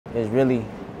is really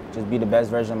just be the best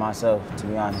version of myself, to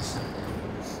be honest.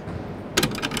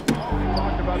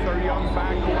 Talked about their young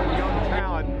backcourt, young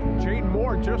talent. Jayden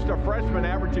Moore, just a freshman,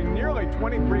 averaging nearly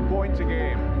 23 points a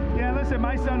game. Yeah, listen,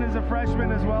 my son is a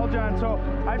freshman as well, John, so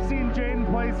I've seen Jayden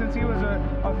play since he was a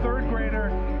third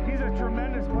grader. He's a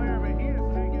tremendous player, but he has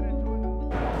taken it to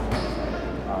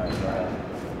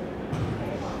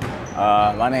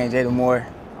another. My name is Jayden Moore.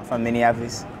 I'm from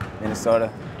Minneapolis,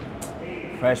 Minnesota.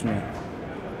 Freshman.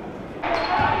 Some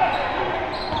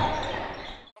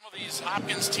of these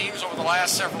Hopkins teams over the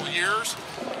last several years,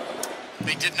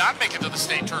 they did not make it to the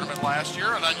state tournament last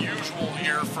year, an unusual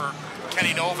year for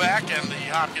Kenny Novak and the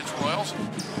Hopkins Royals,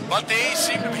 but they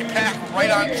seem to be back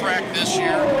right on track this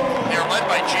year. They're led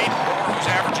by Jayden Moore, who's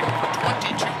averaging over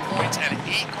 22 points and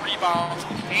 8 rebounds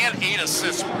and 8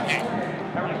 assists per game.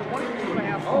 Averaging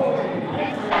 22.5 points.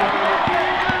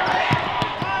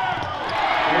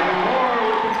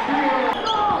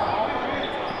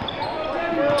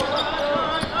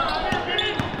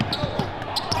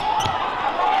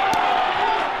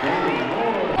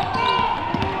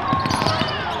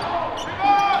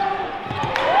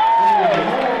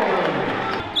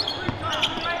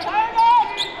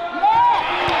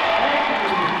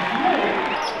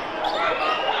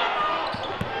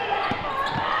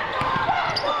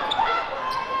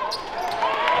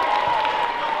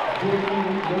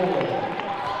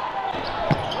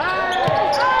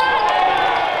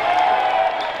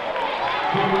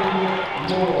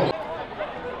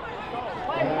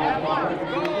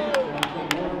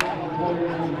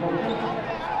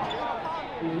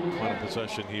 One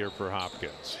possession here for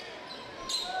Hopkins.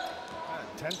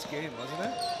 Tense game, wasn't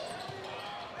it?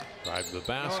 Drive to the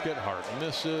basket, Hart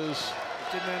misses.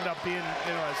 It didn't end up being,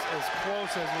 as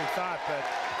close as we thought, but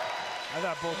I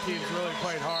thought both teams really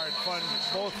played hard.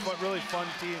 Both really fun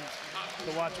teams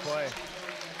to watch play.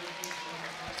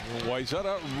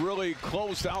 Wayzata really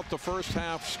closed out the first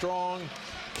half strong,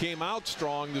 came out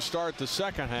strong to start the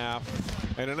second half,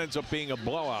 and it ends up being a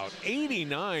blowout.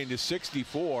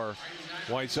 89-64.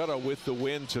 Wayzata with the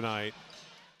win tonight.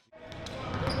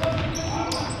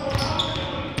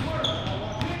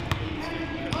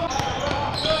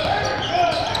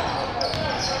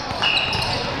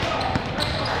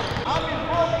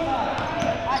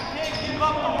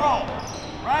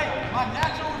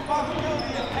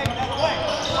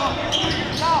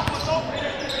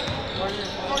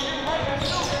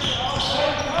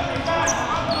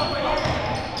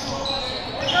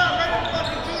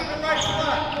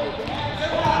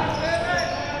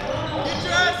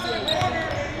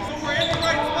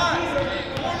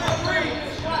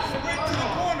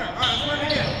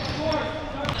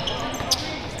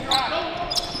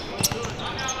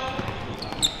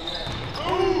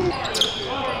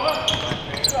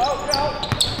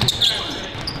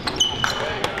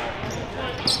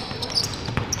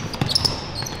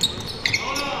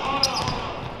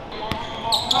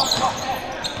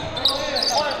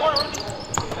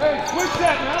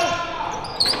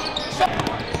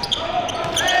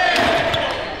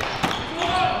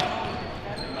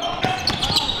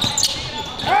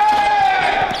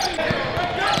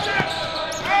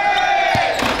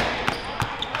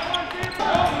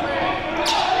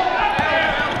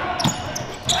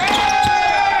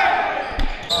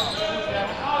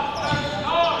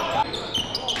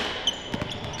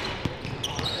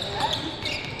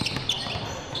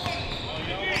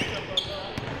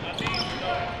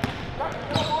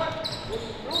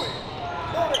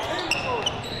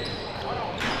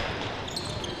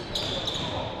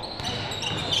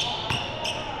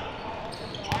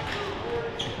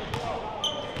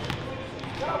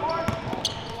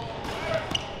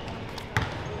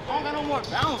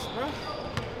 Bounce, bro.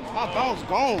 My bounce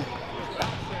gone.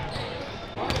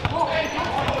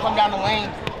 Come down the lane.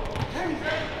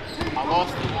 I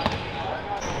lost it.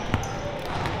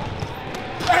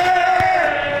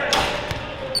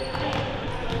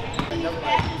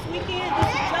 This weekend, this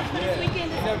is just for this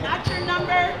weekend. This is not your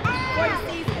number for the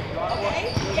season.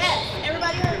 Okay? Yes.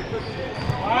 Everybody heard?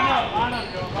 Line up,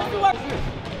 Joe.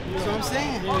 That's what I'm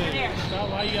saying. Over there.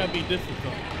 Why you gotta be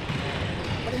difficult?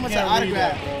 Pretty much an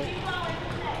autograph.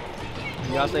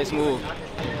 Y'all stay smooth. Wait.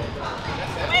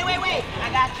 I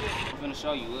got you. I'm gonna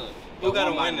show you, look. Who got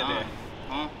to win today?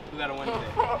 Huh? Who got to win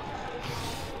today?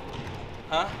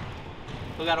 Huh?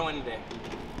 Who got to win today?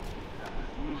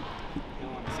 You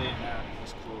don't want to say it now.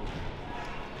 That's cool.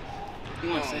 You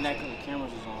want to say that because the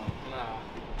cameras is on.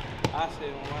 Nah. I say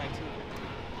it online too.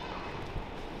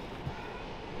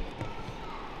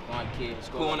 Come on, kids.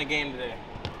 Who won the game today?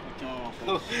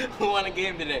 Who won the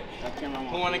game today?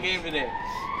 Who won the game today?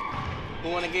 Who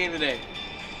won the game today?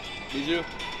 Did you?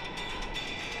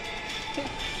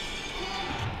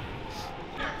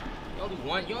 You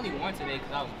only won today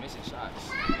because I was missing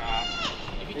shots.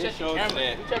 If you check the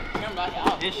camera,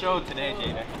 today. It showed today,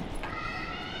 Jayden.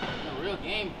 The real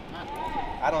game, not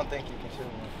I don't think you can shoot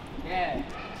me. Yeah.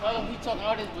 So he talking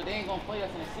all this, but they ain't gonna play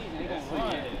us in the season. They gonna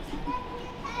run.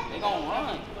 They gonna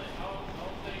run.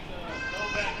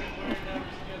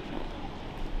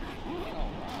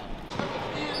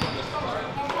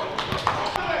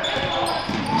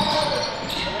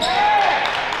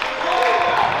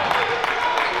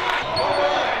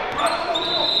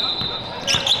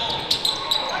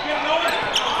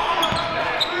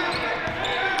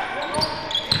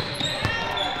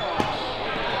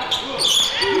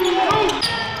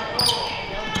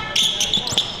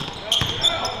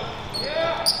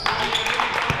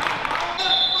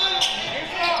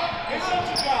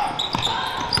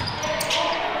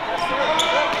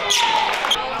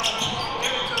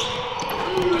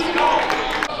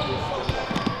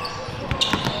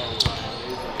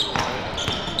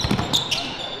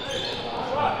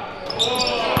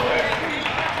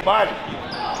 Body. That's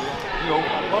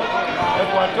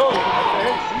what I told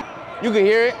you. You can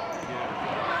hear it.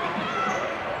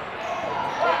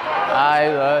 I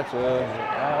love you.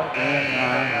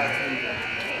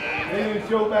 They didn't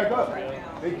show back up.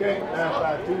 They came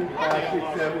 952,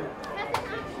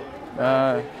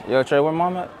 567. Yo, Trey, where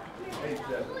mom at?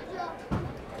 87.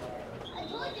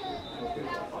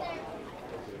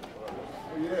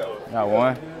 Got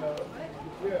one.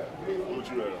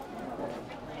 What you at?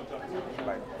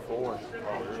 Like 4.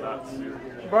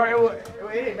 Bro,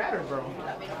 it didn't matter, bro.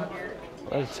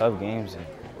 Those tough games.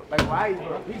 Like, why?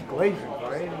 Bro? He's glazing, bro.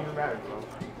 It didn't even matter, bro.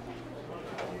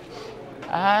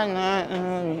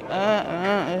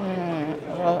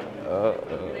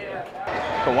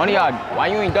 So one of y'all, why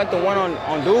you ain't dunked the one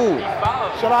on dude?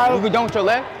 Should I? You could dunk your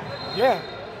left? Yeah.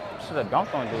 Should have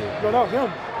dunked on dude. No, that was him.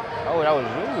 Oh, that was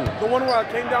you. The one where I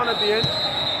came down at the end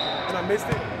and I missed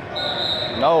it.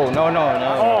 No.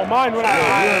 Oh, mine when You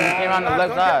came on the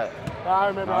left side. I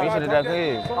remember. No, you should have dunked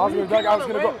his. I was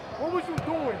gonna go. What was you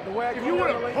doing? The way if you would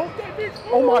have poked that bitch.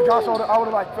 Oh my gosh, I would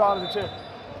have like fell out of the chair.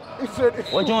 He said.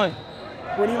 What joint?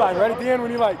 When he like right at the end,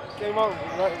 when he like came out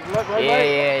right.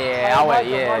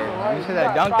 Yeah. You should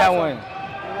have dunked that one.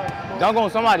 Dunk on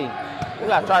somebody. You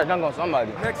gotta try to dunk on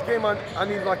somebody. Next game, I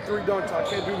need like 3 dunks. I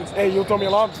can't do this. Hey, you throw me a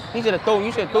lob? You should have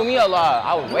threw me a lot.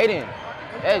 I was waiting.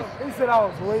 Yes. He said I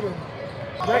was waiting.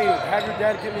 Hey, have your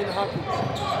dad get me in the hockey.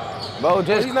 Bro,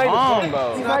 just calm,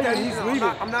 bro. He's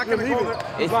leaving. I'm not gonna go there.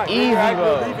 It's easy,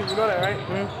 bro. You're leaving. You know that, right?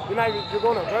 You're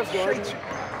going to West Coast.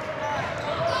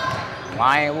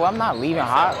 Well, I'm not leaving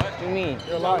hot. What do you mean?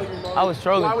 You're lying. I was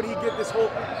trolling. Why would he get this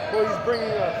whole? Well, he's bringing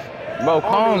Bro,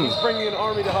 come. He's bringing an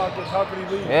army to Hawkins. How could he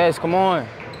leave? Yes, come on.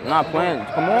 I'm not playing.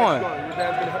 Come on. Your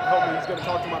dad's gonna help me. He's gonna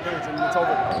talk to my parents and it's over.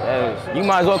 Yes. You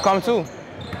might as well come too.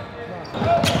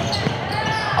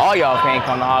 All y'all can't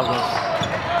come to Hawkins.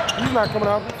 He's not coming to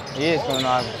Hawkins. He is coming to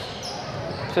Hawkins.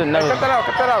 Should never. Cut that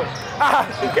out.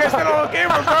 You can't stand on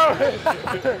camera, bro.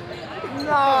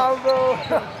 Nah, bro.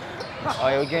 Oh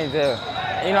yeah, we can't tell.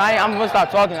 You know, I'm gonna stop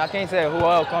talking. I can't say who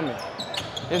else coming.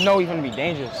 There's no way he's gonna be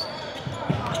dangerous.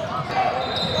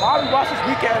 Bobby, watch this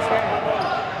weak ass game.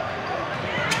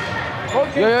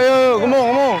 Yo, come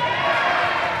on.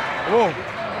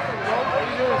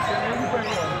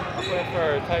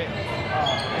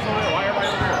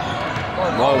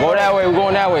 Go that way, we're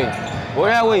going that way. Go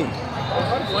that way.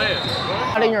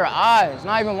 Not in your eyes. It's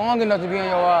not even long enough to be in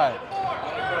your eye.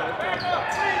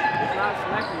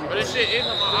 But this shit is in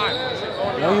my eye.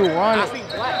 No, you run I it. see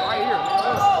black right here.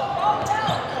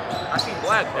 I see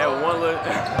black. That one look.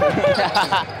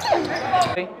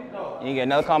 You get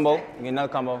another combo.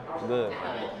 It's good.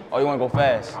 Oh, you want to go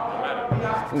fast? You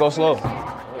can go slow.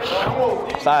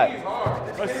 Side.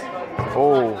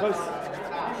 Oh.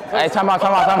 Hey, time out.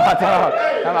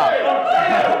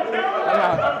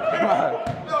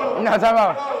 No, time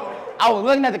out. I was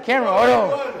looking at the camera. Hold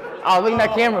on. I was looking at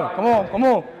the camera. Come on.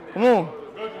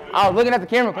 I was looking at the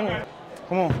camera. Come on.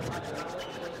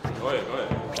 Go ahead.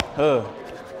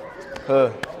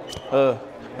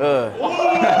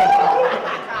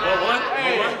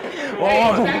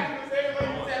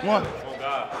 One.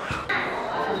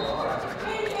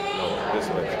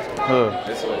 No,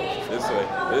 this way. This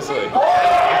way.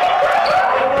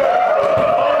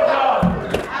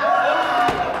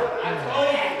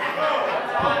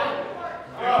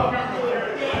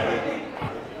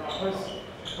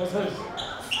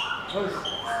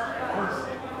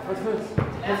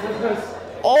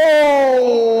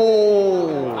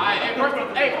 Oh!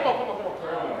 Hey, come on.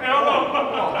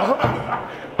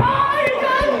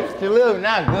 She look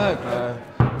not good, man.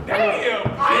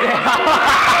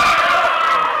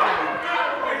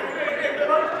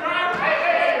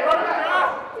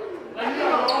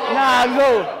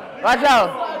 go. Watch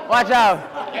out. Watch out.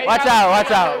 Watch out.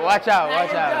 Watch out. Watch out.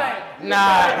 Watch out.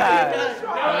 Nah.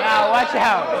 Nah, watch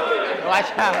out.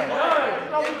 Watch out.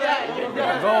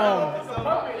 Go.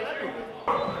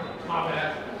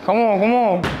 Come on, come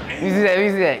on. Let me see that, let me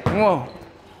see that. Come on.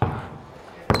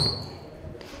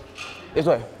 This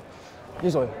way.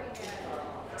 This way.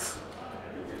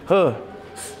 Huh.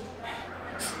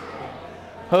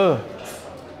 Huh.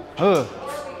 Huh.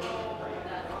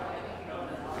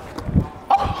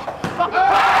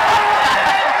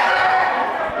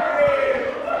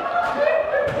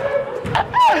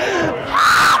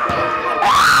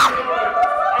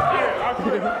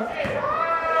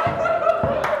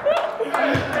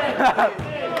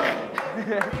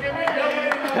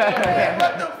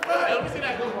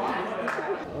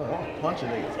 Punching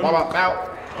niggas. Out.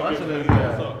 Punching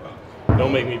niggas.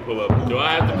 Don't make me pull up. Do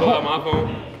I have to pull out my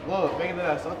phone? Look, making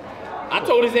that son. I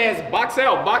told his ass, box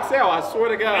out, I swear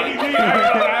to God. He did.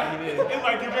 It's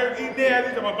like you better eat there.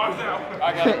 He's gonna box out.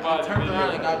 I got it. Turned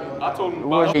around and got me. I told him to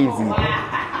box Crazy.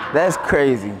 That's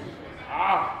crazy.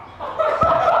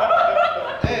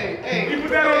 Hey. He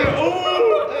put that on the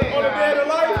on the bed of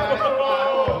life.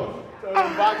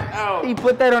 box out. He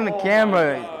put that on the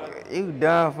camera. You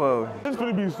done for. This is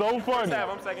gonna be so funny. First half,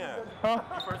 I'm second half. Huh?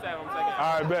 First half, I'm second half.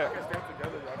 All right, bet.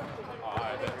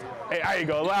 Hey, I ain't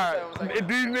gonna lie. If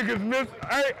these niggas miss,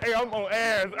 hey, I'm on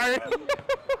ass. Hey.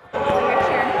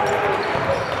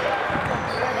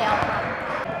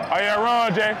 Oh yeah,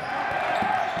 run, Jay.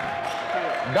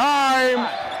 Dime.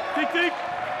 Tick, tick.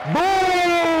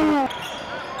 Boom.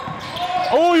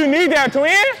 Oh, you need that,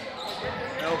 twin?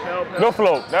 Help. Good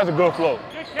float. That's a good float.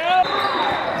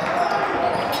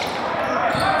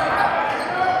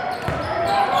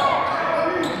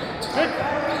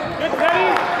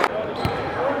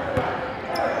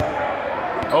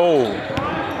 Oh,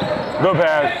 good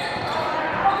pass.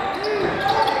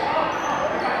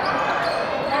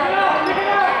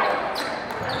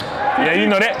 Yeah, you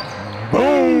know that.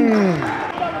 Boom.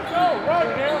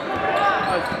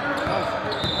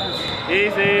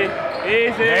 Easy.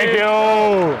 Thank you.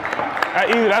 That's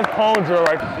easy. That's cone drill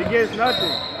right there. He gets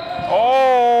nothing.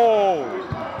 Oh.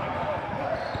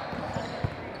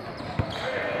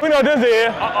 We know this is.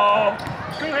 Uh-oh.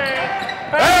 Two hands.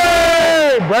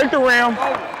 Hey! Break the rim.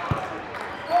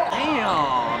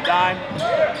 Damn, dime.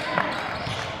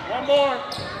 One more.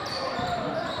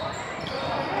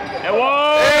 And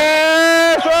one.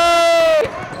 Yes, sir!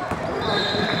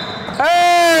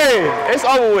 Hey! It's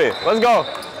over with. Let's go.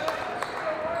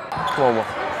 Come on.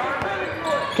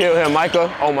 Kill him, Micah.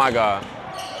 Oh my God.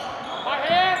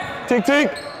 Tick,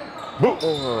 tick. Boom.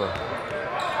 Oh,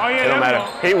 yeah, it don't matter.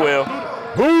 He will.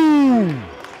 Boom.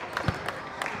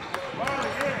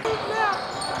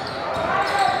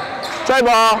 Tray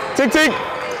ball, tick, tick,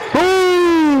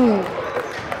 boom!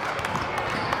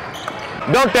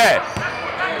 Dunk that.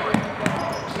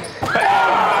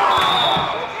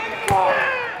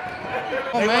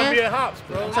 Come on, man.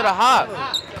 Come to the hop.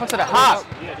 Come to the hop.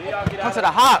 Come to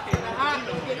the hop.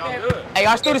 Hey,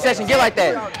 our student section get like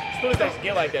that. Student section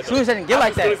get like that. Student section get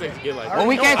like that. When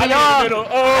we came to y'all, I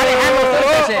didn't have no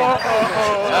student section.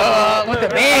 With the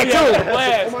band too.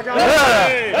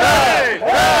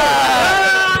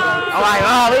 I'm like,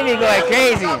 oh, we be going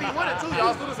crazy.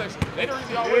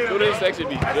 Student section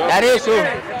be good. That is true.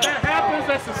 That happens,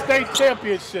 that's a state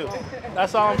championship.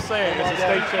 That's all I'm saying, it's a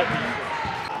state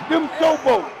championship. Them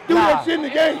showboats. Do that shit in the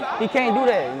game. He can't do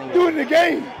that. Do it in the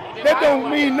game. That don't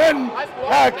mean nothing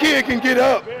how a kid can get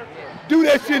up. Do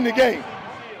that shit in the game.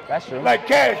 That's true. Like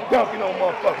Cash dunking on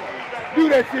motherfuckers. Do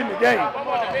that shit in the game.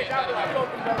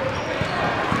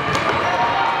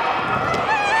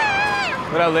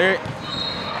 What up, Lyric?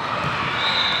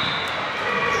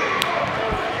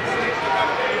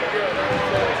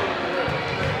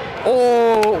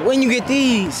 Oh, when you get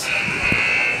these?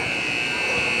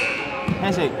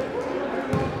 Handshake.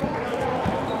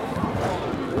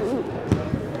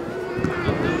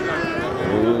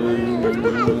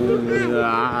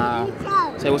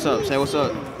 Say what's up, say what's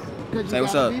up. Say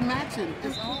what's up.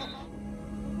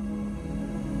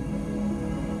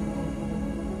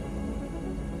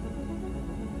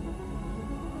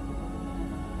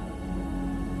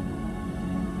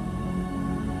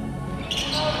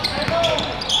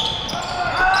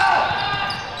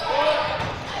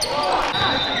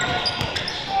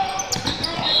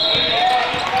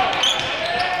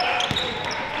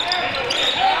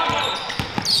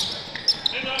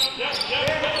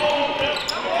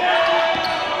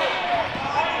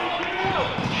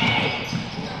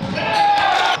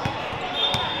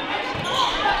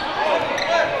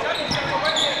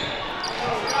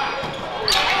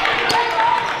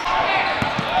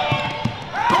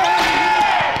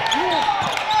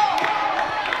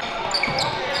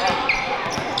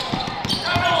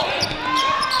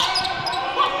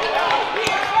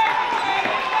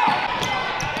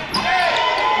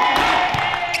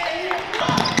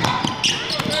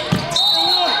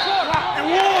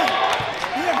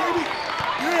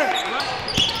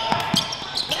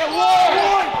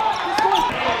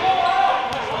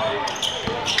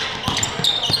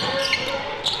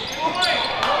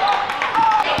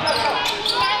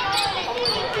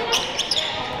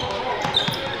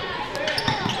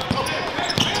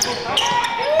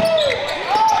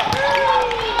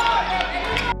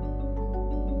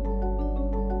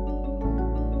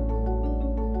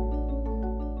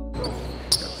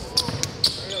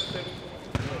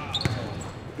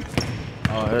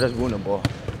 that's winning the ball.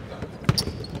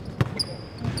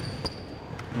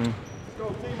 Go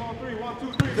team on 3. 1,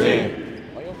 2, 3. Team.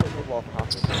 Why you don't play football for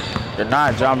Hopkins? They're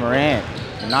not John Morant.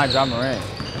 They're not John Morant.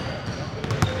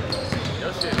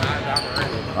 Your shit not John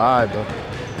Morant. All right, bro.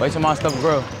 Wait till my stuff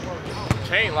grow.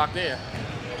 Chain locked in.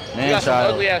 Man, You got some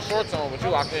child. ugly ass shorts on, but you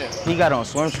locked in. He got on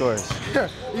swim shorts. He's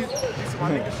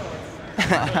my nigga shorts.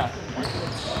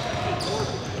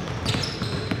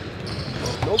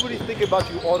 Nobody's thinking about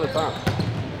you all the time.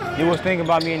 He was thinking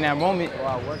about me in that moment.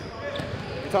 While working.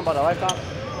 You talking about a lifetime?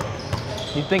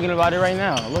 He's thinking about it right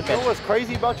now. Look You at know what's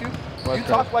crazy about you? What's You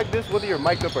talk like this whether you're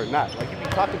mic'd up or not. Like you be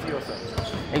talking to yourself.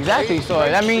 Exactly. So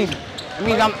that means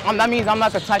I'm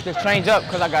not the type to change up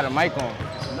because I got a mic on.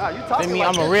 Nah, you talking To me, like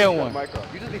I'm a this real with one. the mic up.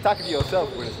 You just be talking to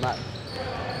yourself when it's not.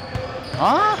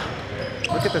 Huh?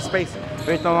 Look at the spacing.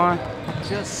 Free throw line.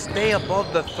 Just stay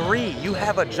above the 3. You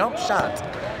have a jump shot.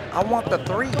 I want the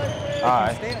 3. If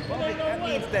right. you stay above it, that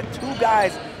means that 2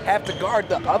 guys have to guard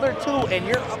the other 2, and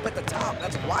you're up at the top.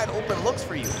 That's wide open looks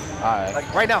for you. All right.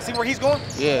 Like right now, see where he's going?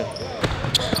 Yeah.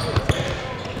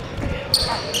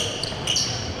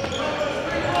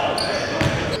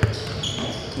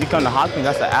 You come to Hopkins,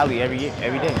 that's the alley every day.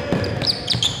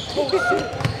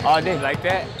 All day. Like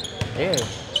that? Yeah.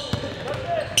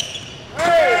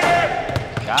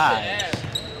 Guys.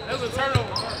 That was a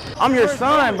turnover. I'm your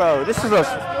son, bro. This is a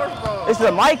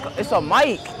mic. It's a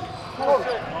mic.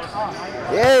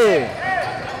 Yeah.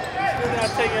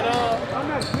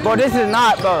 Bro, this is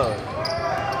not, bro.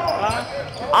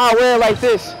 I'll wear it like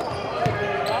this.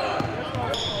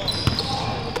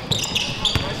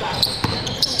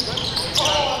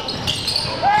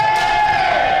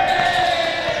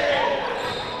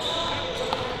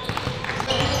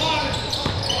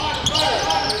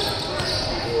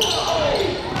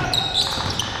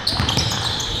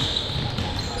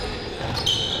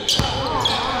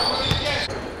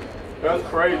 That's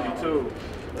crazy too.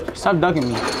 Stop dunking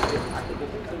me.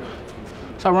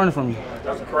 Stop running from me.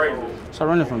 That's crazy. Stop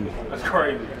running from me. That's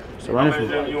crazy. Stop running from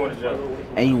me. You want to jump?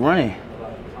 And you running.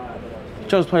 You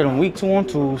chose to play them weak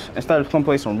 2-on-2s instead of come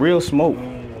play some real smoke.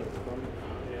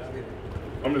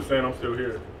 I'm just saying I'm still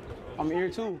here. I'm here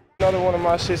too. Another one of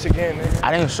my shits again, nigga.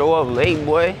 I didn't show up late,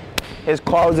 boy. His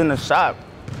car was in the shop.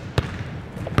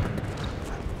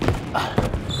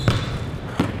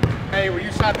 Hey, when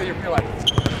you shot there, you feel like.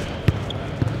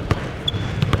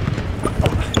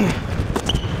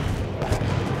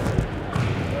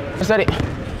 Is that it?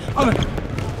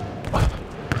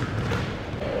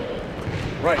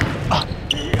 Right.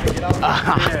 Get out.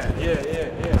 Yeah.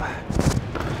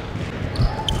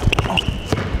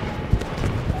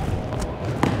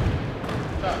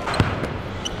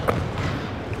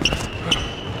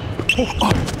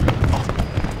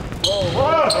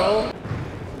 Whoa.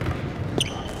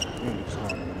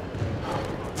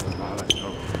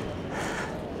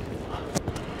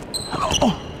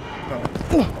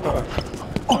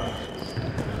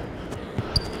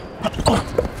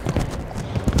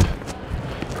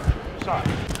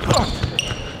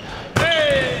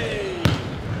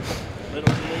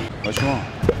 What you want?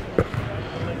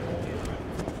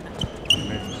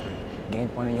 Game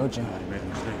point in your gym.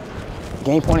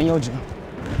 Game point in your gym.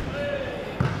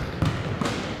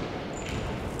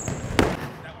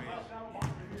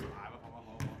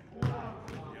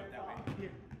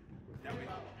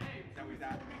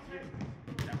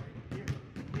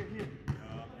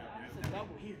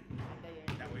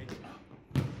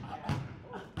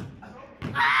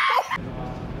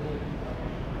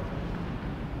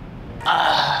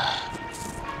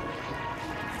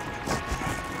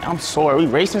 I'm sore. Are we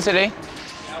racing today?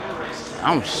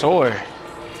 I'm sore.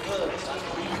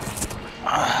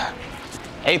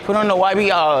 Hey, put on the YB,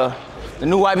 the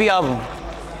new YB album.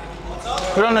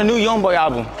 Put on the new Youngboy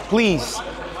album, please.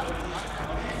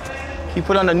 Can you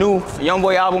put on the new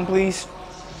Youngboy album, please?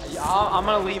 I'm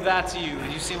gonna leave that to you.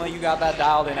 You seem like you got that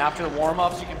dialed in. After the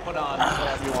warm-ups, you can put on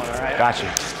whatever you want, all right? Got you.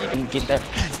 You get that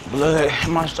blood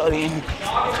in my study.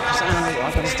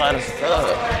 I can start a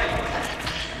sub.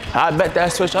 I bet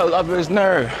that switch up his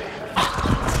nerve.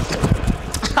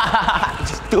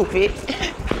 Stupid.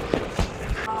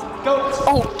 Go.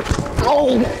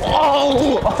 Oh.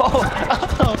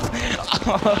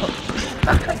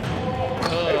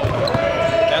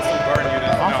 That's some burn you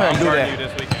this. I'm finna do that. You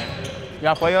this weekend.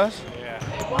 Y'all play us? Yeah.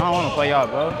 I don't want to play y'all,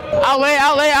 bro.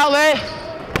 Outlet.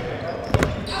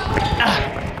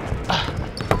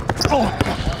 Oh.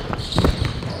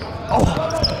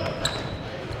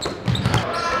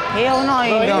 Hell no, he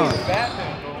ain't done.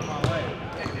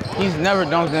 He's never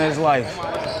dunked in his life.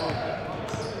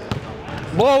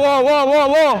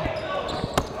 Whoa.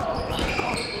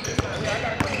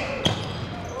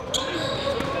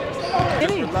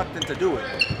 reluctant to do it.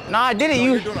 Nah, I did it. So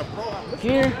You you're doing a pro hop.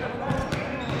 here?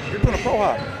 You're doing a pro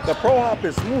hop. The pro hop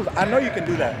is smooth. I know you can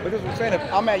do that. But this is what I'm saying.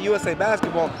 If I'm at USA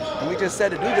Basketball and we just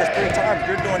said to do this 3 times,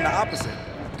 you're doing the opposite.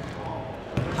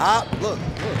 Hop, look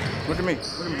at me.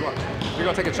 Look at me, watch. You're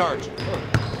gonna take a charge.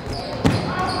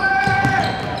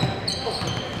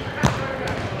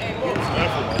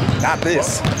 Not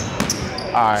this.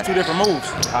 All right. It's 2 different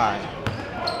moves. All right.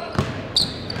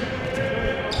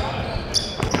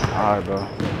 All right, bro.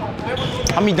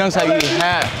 How many dunks have you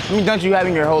had? How many dunks you have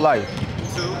in your whole life?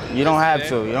 2. You don't have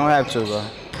to. You don't have to, bro.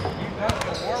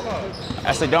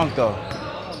 That's a dunk, though.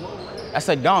 That's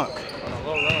a dunk.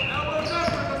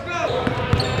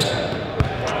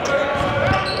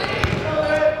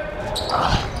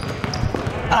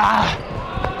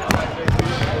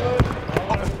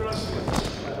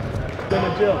 In the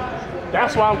gym.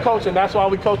 That's why I'm coaching. That's why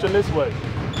we coaching this way.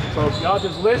 So if y'all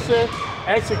just listen,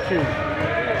 execute.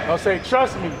 Don't say,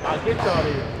 trust me, I'll get y'all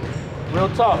there. Real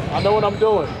talk. I know what I'm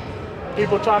doing.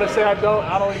 People trying to say I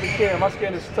don't even care. My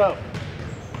skin is tough.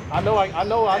 I know I can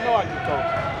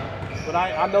coach. But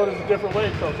I know there's a different way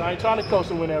to coach. I ain't trying to coach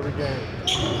and win every game.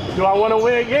 Do I want to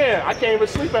win? Yeah. I can't even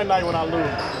sleep at night when I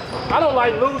lose. I don't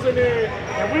like losing in,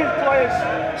 and we playing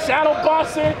shadow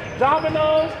boxing,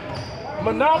 dominoes,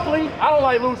 Monopoly. I don't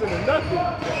like losing to nothing.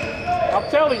 I'm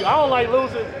telling you, I don't like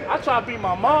losing. I try to beat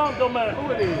my mom, no matter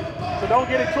who it is. So don't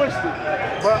get it twisted.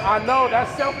 But I know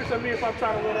that's selfish of me if I'm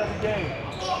trying to win every game.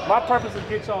 My purpose is to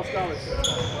get y'all scholarship.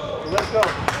 So let's go.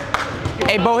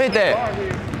 Hey, Bo, hit that.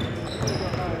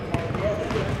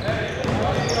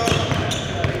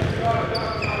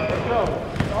 Let's go.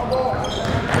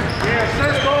 Yeah,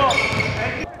 search ball.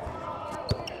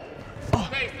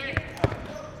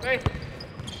 Stay.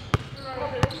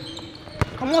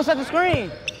 Come on, set the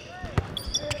screen.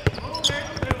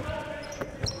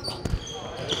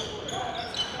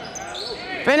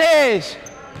 Finish.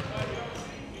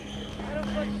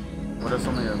 What are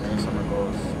some of your main summer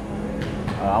goals?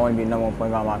 I want to be #1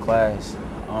 point guard in my class.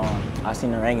 I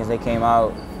seen the rankings, they came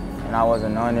out, and I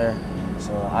wasn't on there,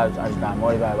 so I just got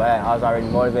motivated by that. I was already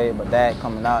motivated, but that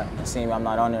coming out and seeing me I'm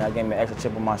not on there, that gave me an extra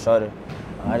chip on my shoulder.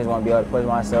 I just want to be able to push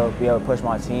myself, be able to push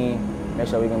my team, make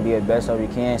sure we can be the best that we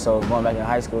can, so going back in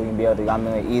high school, we can be able to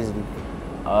dominate easily.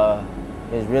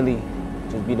 It's really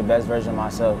just be the best version of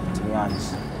myself, to be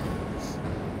honest.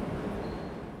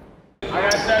 I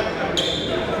got 7.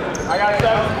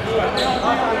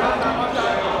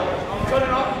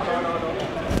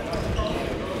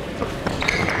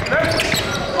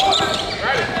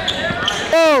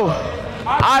 Oh!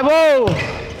 I will!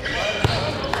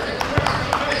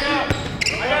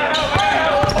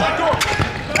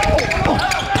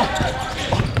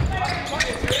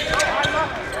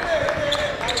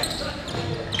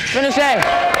 Finish that.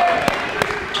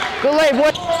 Good lay,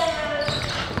 boy.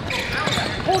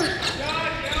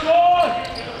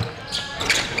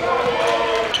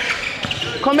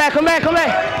 Come back.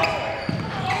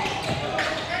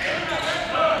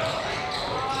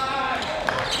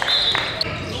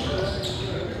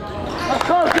 Let's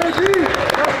go, JD.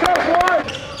 Let's go, boy.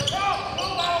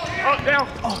 Up, down.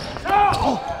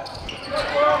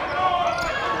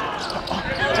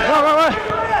 Run.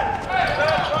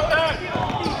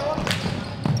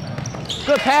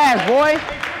 Good pass, boy.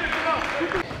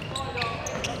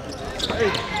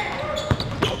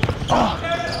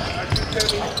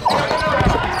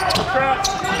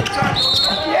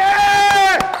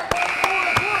 Yeah!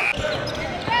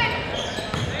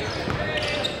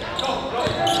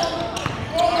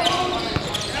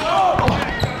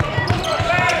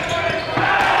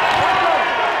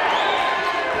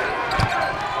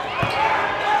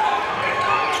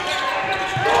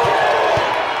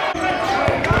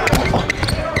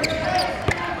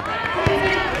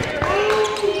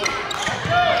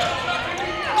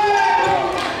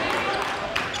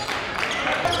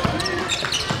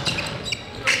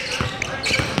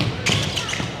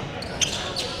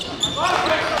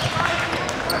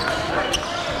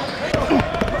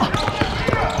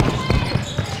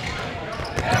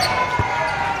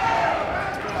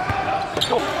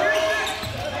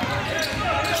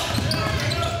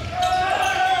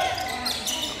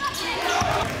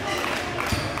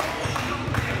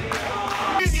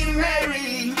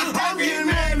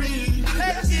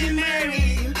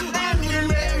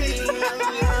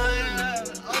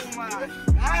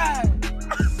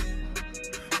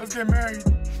 Let's get married.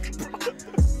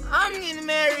 I'm getting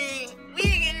married. We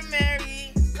getting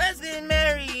married. Let's get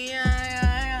married.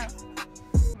 Yeah.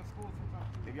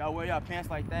 If y'all wear y'all pants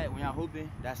like that when y'all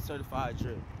hooping, that's certified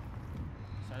drip.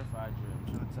 Certified drip. I'm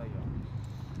trying to tell y'all.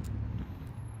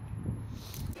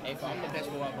 Hey, I'm the best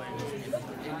football player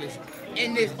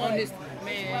in this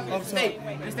state.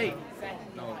 This state.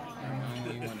 No, I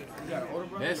don't want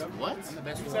it. Best what? I'm the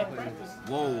best football player.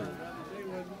 Whoa.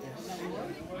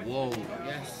 Whoa.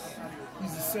 Yes.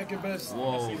 He's the second best.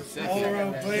 Whoa.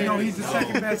 All-around player. No, he's the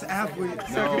second best athlete.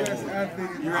 Second best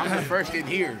athlete. I'm the first in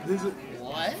here.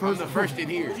 What? I'm the first in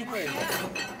here.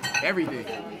 Everything.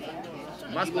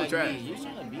 My school trash. You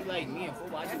trying to be like me in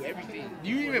football? I do everything. Do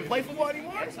you even play football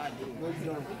anymore? Yes, I do.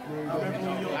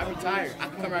 I retired. I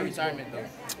can come out of retirement though.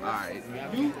 All right.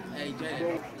 Hey,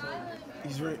 Jayden.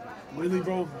 He's right. Really,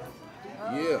 bro?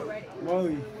 Yeah.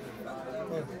 Molly.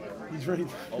 He's right.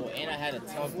 Oh, and I had a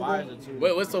tough visor too.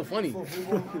 Wait, what's so funny?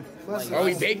 Are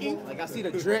we baking? Like I see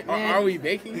the drip, man. Are we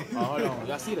baking? Oh no,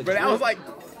 y'all see the drip? But that was like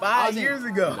 5 years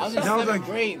ago. I was in 7th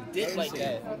grade, did like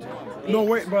that. No,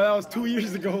 wait, bro, that was 2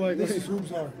 years ago. Like, this is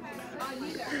hoops are.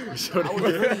 I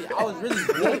was really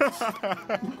good.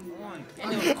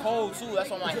 And it was cold too. That's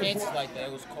why my hands is like that.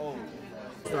 It was cold.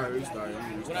 Restart.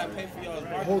 When I paid for y'all's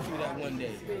barbecue that one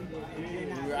day,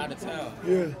 we were out of town.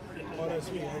 Yeah. Oh,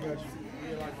 that's me. I got you.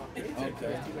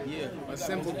 Okay. Yeah. A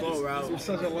simple goal route. You're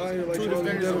such a liar. Like, you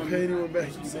never pay anyone back.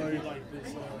 You sorry.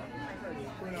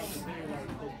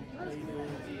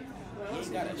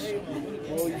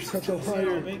 Oh, you're such a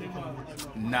liar.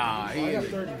 Nah, he ain't.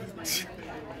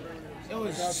 It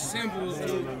was simple,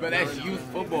 but that's youth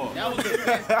football. That was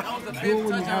the fifth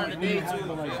touchdown of the day too.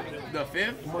 The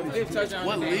fifth? The fifth touchdown.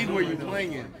 What league were you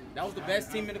playing in? That was the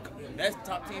best team in the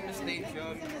top team in the state,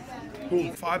 yo.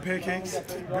 Cool. 5 pancakes,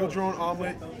 build your own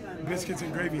omelet, biscuits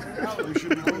and gravy. We should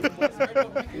be good.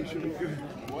 We should be good.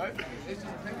 What?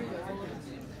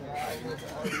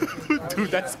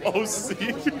 Dude, that's OC.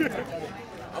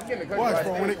 I'm getting a Watch,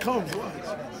 bro, when it comes, watch.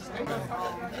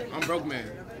 I'm broke, man.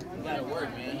 You gotta work,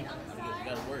 man. You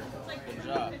gotta work. Good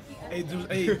job. Hey,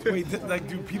 wait, like,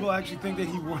 do people actually think that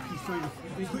he works?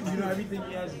 You know, everything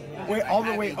he has. Wait,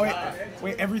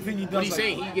 wait, everything he does. What are you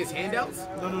saying? He gets handouts?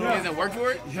 No. He doesn't work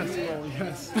for it? Yes, bro,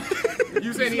 yes.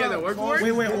 You saying he doesn't work for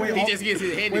it? Wait. He just gets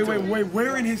his handed to him. Wait.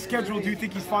 Where in his schedule do you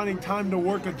think he's finding time to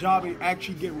work a job and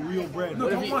actually get real bread?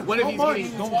 What if he's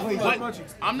getting?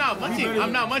 I'm not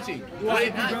munching.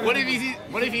 What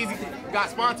if he's got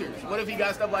sponsors? What if he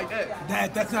got stuff like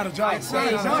that? That's not a job. He's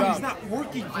not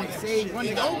working for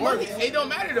It don't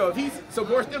matter though. If he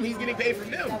supports them, he's getting paid from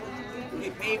them.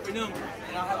 Get paid for them.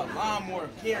 And I'll have a lawnmower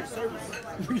care service.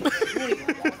 Push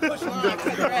lawn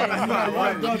cut grass.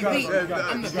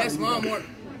 I'm the best lawnmower.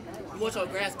 You want your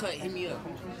grass cut? Hit me up.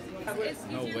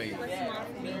 No way.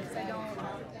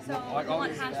 So you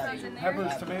want hash browns in there?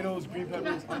 Peppers, tomatoes, green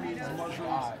peppers, onions,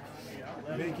 mushrooms,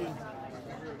 bacon,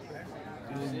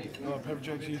 and pepper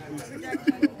jack cheese, please.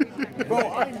 Bro,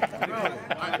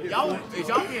 is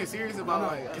y'all being serious about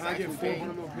like? Can I get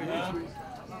 400 more pancakes, please?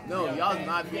 No, y'all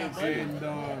not being serious.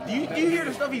 Do you hear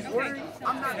the stuff he's ordering?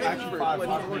 I'm not the expert. What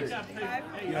he's ordering.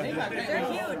 They're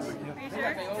huge.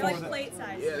 They're like plate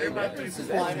size. Yeah, they're about to.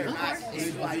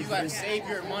 You gotta save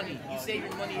your money. You save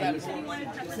your money. You gotta save money.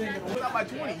 Put up by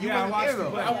 20. You Yeah, wasn't there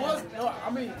though.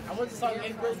 I wasn't talking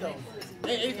 8th grade though.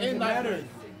 8th grade.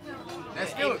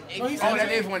 That's still.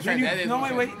 That is one transfer. No,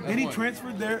 wait. Then he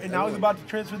transferred there, and now he's about to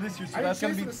transfer this year. So I that's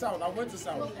gonna didn't be. transfer to South. I went to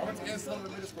South. I went to South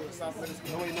Middle School. South Middle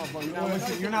School. No, wait, no, bro. You're not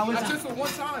listening. You're not listening. I transferred one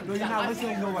time. No, you're not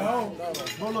listening. No,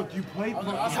 like, bro, look, you played.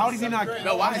 How did he not?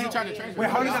 No, why is he trying to transfer? Wait,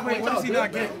 how did he not? Wait, what does he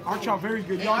not get? Aren't y'all very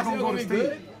good? Y'all gonna go to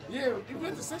state? Yeah, you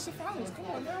went to section finals. Come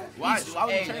on, man. Why would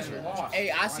you transfer?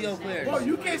 Hey, I see those players. Bro,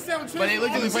 you can't say I'm transferring. But they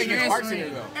literally play against Park City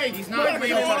though. Hey, he's not playing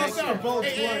against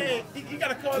Hey, you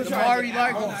gotta call this Damari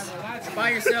Largos. By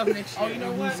yourself next year. Oh, you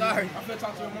know what? Sorry. I'm gonna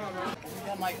talk to your mom, man.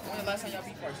 When the last time y'all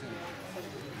beat Park City?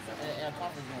 In a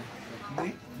conference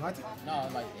room. What? No,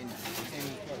 like in the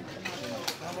same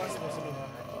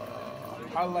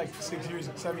Probably like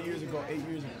 7 years ago, 8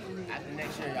 years ago. After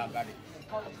next year, y'all got it.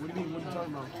 What do you mean? What are you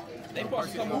talking about? They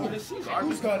supposed to come over this season.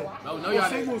 Who's got it? No,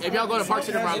 y'all. If y'all go to Park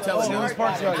City, I'm telling you. Y'all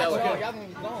gonna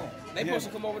be gone. They supposed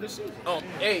to come over this season. Oh,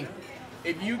 hey,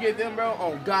 if you get them, bro,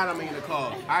 oh God, I'm making a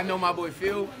call. I know my boy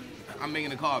Phil. I'm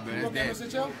making a call, bro. That's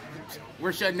dead.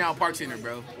 We're shutting down Park Center,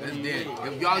 bro. That's dead.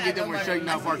 If y'all get them, we're shutting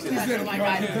down Park Center. I'm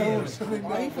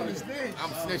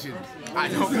snitching. I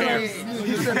don't care.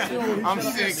 I'm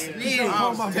sick.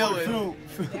 I'm telling.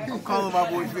 I'm calling my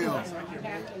boy Phil.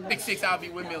 6'6", I'll be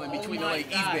windmilling between the like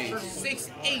East Bay.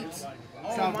 6'8".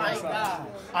 Oh my God.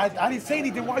 I didn't say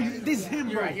anything. Why you? This is him,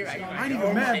 bro. I ain't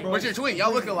even mad, bro. What's your twin?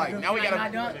 Y'all look alike. Now we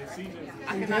gotta.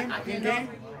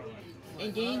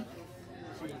 In game?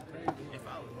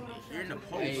 You're in the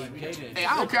post. Hey,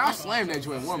 I don't care. I'll slam that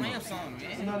joint one more. I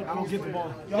don't get the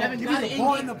ball. You haven't Give got me it the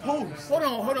ball in the post. Hold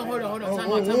on.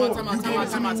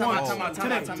 Time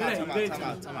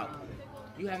out.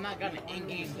 You have not gotten an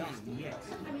in-game dunk yet.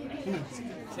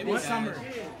 What summer?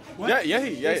 Yeah.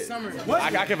 This summer.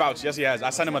 I can vouch. Yes, he has. I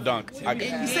sent him a dunk. He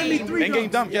sent me 3 in-game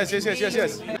dunks. dunk. Yes. You're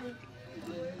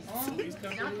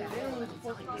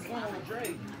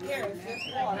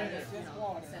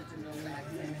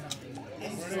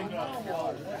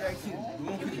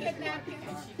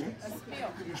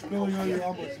spilling on your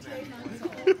elbows.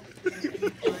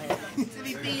 Did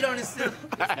he feed on himself?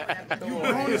 You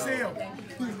grown as hell.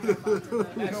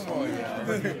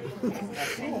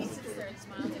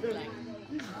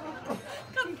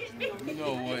 Come on,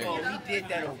 no way. Oh, he did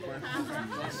that on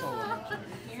purpose.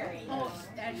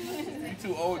 You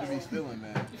too old to be spilling,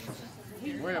 man.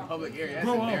 We're in a public area. That's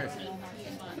embarrassing.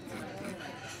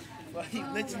 Well, he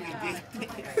literally did.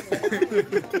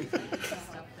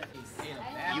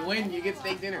 You win, you get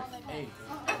steak dinner. Hey.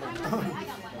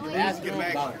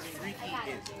 Basketball is freaky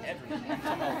as ever.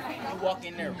 You walk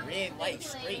in there red light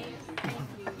straight.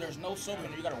 There's no soap in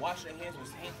there. You gotta wash your hands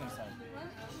with hand sanitizer.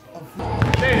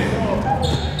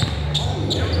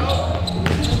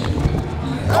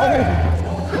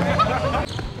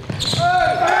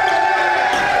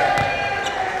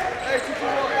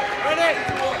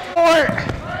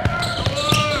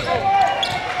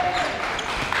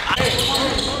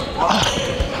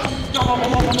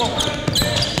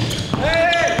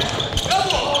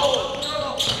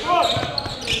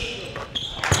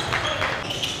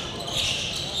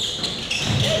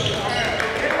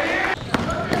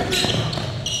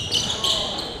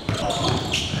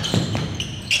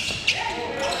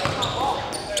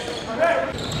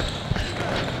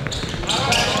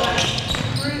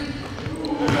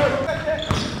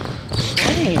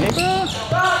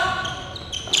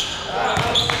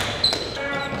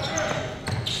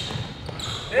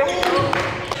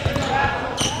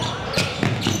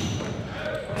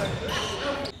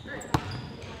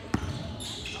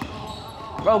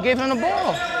 Bro, give him the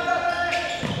ball.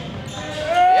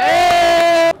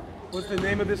 Yeah! What's the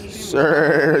name of this team?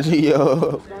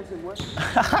 Sergio.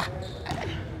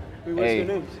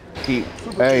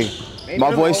 Hey,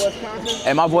 my voice.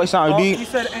 Hey, my voice sound deep. He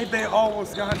said, ain't they all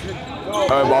Wisconsin?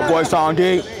 Hey, my voice sound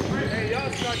deep. Hey,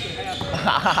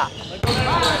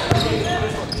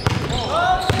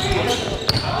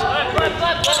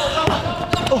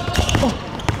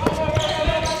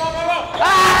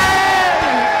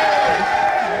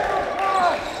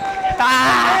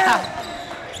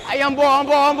 I'm ball.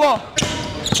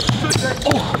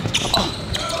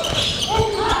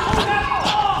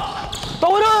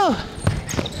 Throw it up.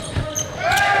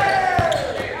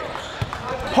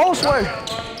 Post way.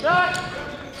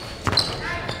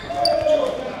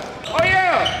 Oh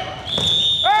yeah!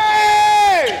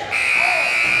 Hey!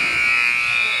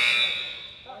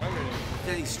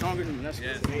 Yeah, he's stronger than me. That's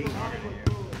good.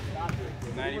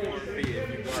 94 feet if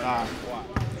you guard squat.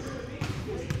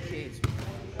 Kids.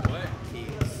 What?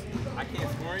 Kids. I can't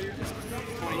score you?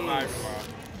 25 squat.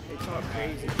 They talk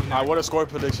crazy. All right, what are score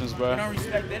predictions, bro?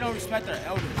 They don't respect their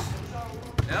elders.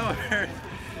 Elder.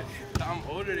 I'm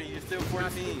older than you. You're still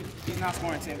 14. He's not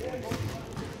scoring 10 points.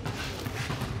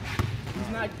 He's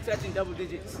not touching double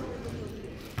digits.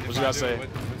 What you gotta say? What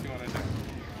you wanna do? You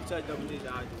touch double digits,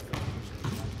 I do.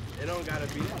 It don't gotta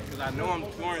be that, because I know I'm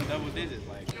scoring double digits.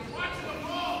 Like.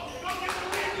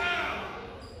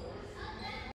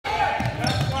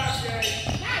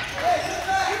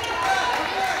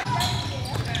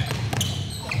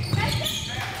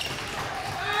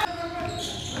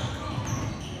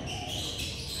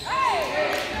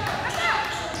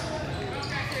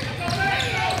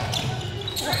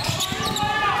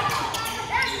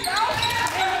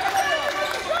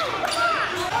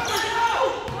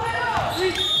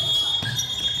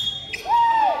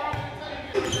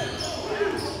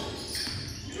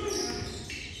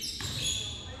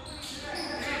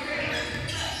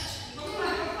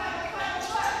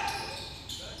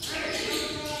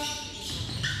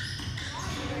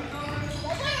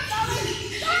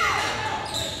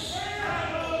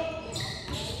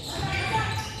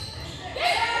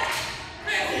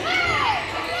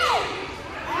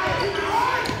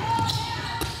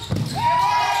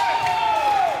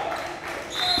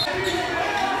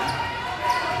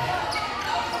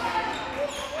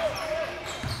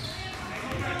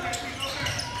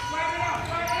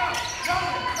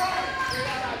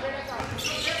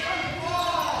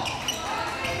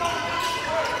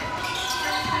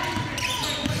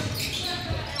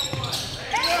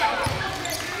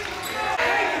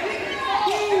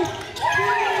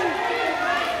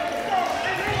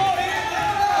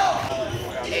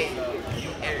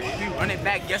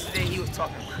 back yesterday, he was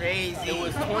talking crazy. It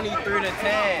was 23-10,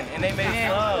 and they made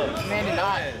subs. Man did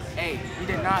not. Hey, he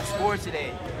did not score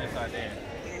today. Yes, I did.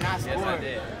 He did not score. Yes, I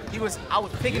did. I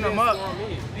was picking him up.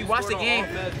 If you watch the game,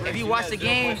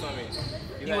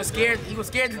 he was scared. He was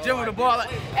scared to dribble the ball. Like,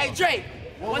 hey, Drake.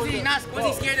 Was he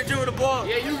scared to dribble the ball?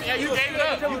 Yeah, you gave it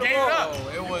up. You gave it up.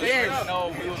 It was,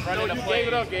 no, we was running the play. Gave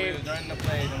it up, Gabe. We was running the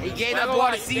play. He gave the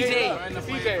ball to CJ.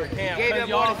 He gave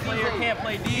the ball to CJ. Can't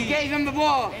play D. He gave him the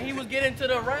ball. And he was getting to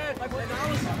the rack.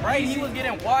 Like, he was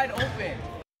getting wide open.